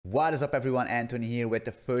What is up everyone, Anthony here with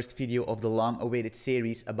the first video of the long-awaited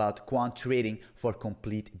series about quant trading for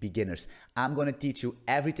complete beginners. I'm going to teach you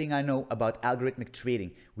everything I know about algorithmic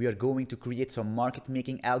trading. We are going to create some market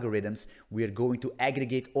making algorithms. We are going to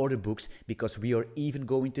aggregate order books because we are even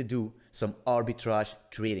going to do some arbitrage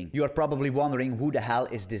trading. You are probably wondering, who the hell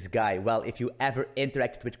is this guy? Well, if you ever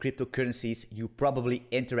interacted with cryptocurrencies, you probably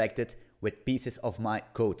interacted with pieces of my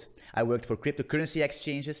code. I worked for cryptocurrency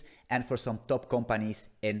exchanges and for some top companies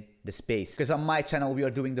in the space. Because on my channel, we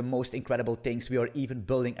are doing the most incredible things. We are even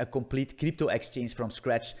building a complete crypto exchange from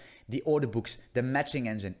scratch. The order books, the matching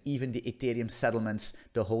engine, even the Ethereum settlements,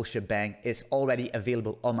 the whole shebang is already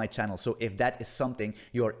available on my channel. So if that is something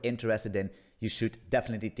you're interested in, you should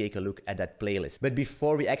definitely take a look at that playlist. But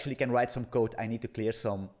before we actually can write some code, I need to clear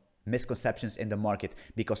some misconceptions in the market,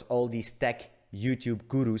 because all these tech YouTube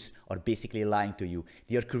gurus are basically lying to you.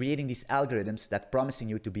 They are creating these algorithms that promising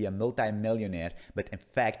you to be a multi-millionaire, but in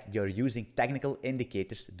fact they are using technical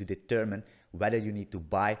indicators to determine whether you need to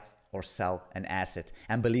buy or sell an asset.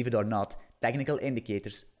 And believe it or not, technical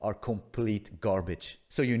indicators are complete garbage.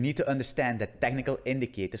 So you need to understand that technical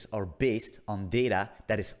indicators are based on data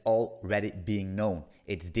that is already being known.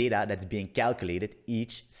 It's data that's being calculated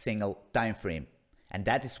each single time frame. And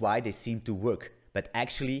that is why they seem to work. But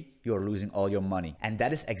actually, you're losing all your money. And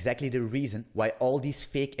that is exactly the reason why all these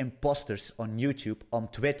fake imposters on YouTube, on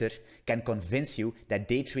Twitter, can convince you that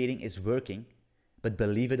day trading is working. But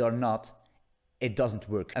believe it or not, it doesn't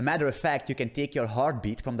work. A matter of fact, you can take your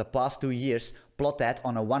heartbeat from the past 2 years, plot that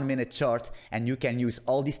on a 1-minute chart, and you can use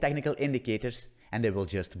all these technical indicators and they will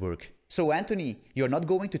just work. So Anthony, you're not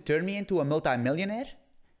going to turn me into a multi-millionaire?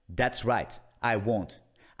 That's right, I won't.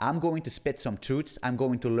 I'm going to spit some truths. I'm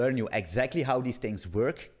going to learn you exactly how these things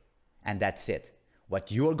work, and that's it. What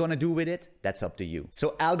you're gonna do with it, that's up to you.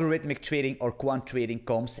 So algorithmic trading or quant trading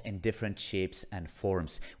comes in different shapes and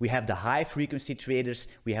forms. We have the high frequency traders,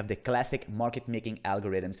 we have the classic market making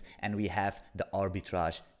algorithms, and we have the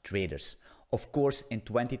arbitrage traders. Of course, in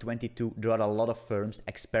 2022, there are a lot of firms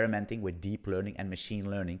experimenting with deep learning and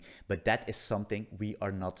machine learning, but that is something we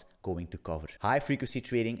are not going to cover. High frequency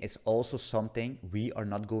trading is also something we are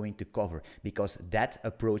not going to cover, because that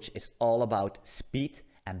approach is all about speed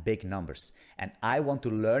and big numbers. And I want to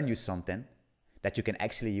learn you something that you can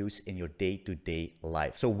actually use in your day-to-day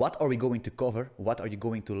life. So what are we going to cover? What are you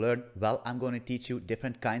going to learn? Well, I'm going to teach you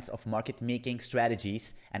different kinds of market making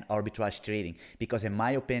strategies and arbitrage trading, because in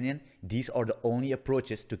my opinion, these are the only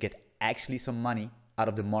approaches to get actually some money out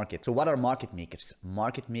of the market. So what are market makers?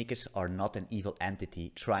 Market makers are not an evil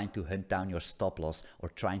entity trying to hunt down your stop loss or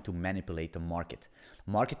trying to manipulate the market.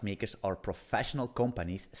 Market makers are professional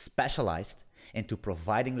companies specialized into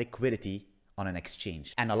providing liquidity on an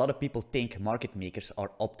exchange. And a lot of people think market makers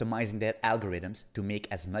are optimizing their algorithms to make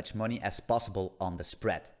as much money as possible on the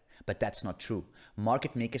spread. But that's not true.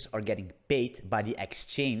 Market makers are getting paid by the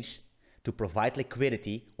exchange to provide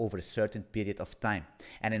liquidity over a certain period of time.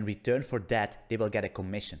 And in return for that, they will get a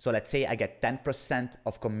commission. So let's say I get 10%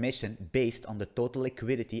 of commission based on the total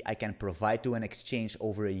liquidity I can provide to an exchange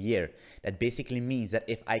over a year. That basically means that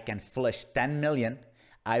if I can flush 10 million,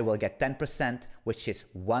 I will get 10%, which is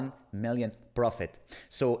 1 million profit.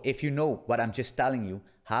 So if you know what I'm just telling you,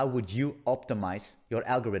 how would you optimize your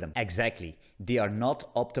algorithm? Exactly. They are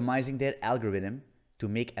not optimizing their algorithm to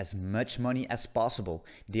make as much money as possible.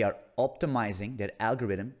 They are optimizing their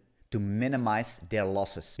algorithm to minimize their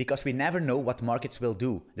losses, because we never know what markets will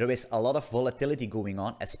do. There is a lot of volatility going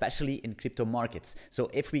on, especially in crypto markets. So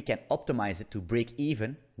if we can optimize it to break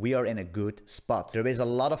even, we are in a good spot. There is a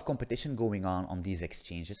lot of competition going on these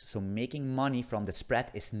exchanges, so making money from the spread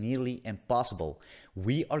is nearly impossible.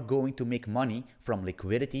 We are going to make money from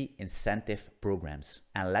liquidity incentive programs.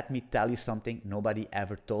 And let me tell you something nobody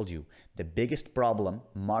ever told you. The biggest problem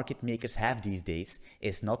market makers have these days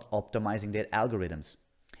is not optimizing their algorithms.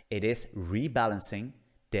 It is rebalancing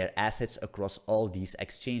their assets across all these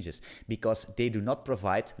exchanges, because they do not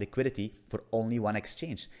provide liquidity for only one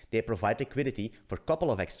exchange. They provide liquidity for a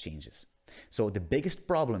couple of exchanges. So the biggest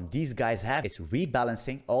problem these guys have is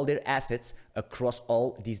rebalancing all their assets across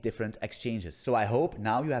all these different exchanges. So I hope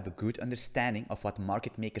now you have a good understanding of what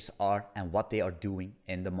market makers are and what they are doing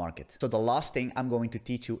in the market. So the last thing I'm going to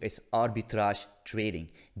teach you is arbitrage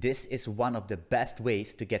trading. This is one of the best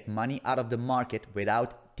ways to get money out of the market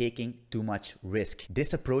without without taking too much risk.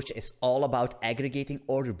 This approach is all about aggregating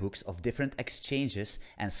order books of different exchanges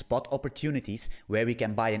and spot opportunities where we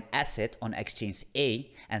can buy an asset on exchange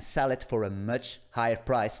A and sell it for a much higher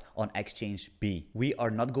price on exchange B. We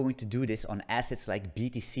are not going to do this on assets like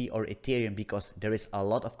BTC or Ethereum because there is a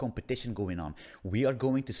lot of competition going on. We are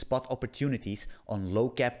going to spot opportunities on low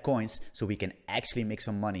cap coins so we can actually make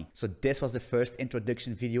some money. So this was the first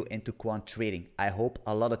introduction video into quant trading. I hope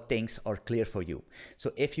a lot of things are clear for you.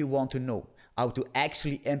 So if you want to know how to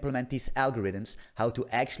actually implement these algorithms, how to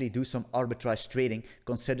actually do some arbitrage trading,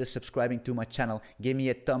 consider subscribing to my channel, give me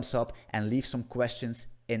a thumbs up and leave some questions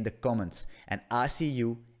in the comments. And I'll see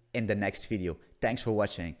you in the next video. Thanks for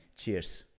watching. Cheers.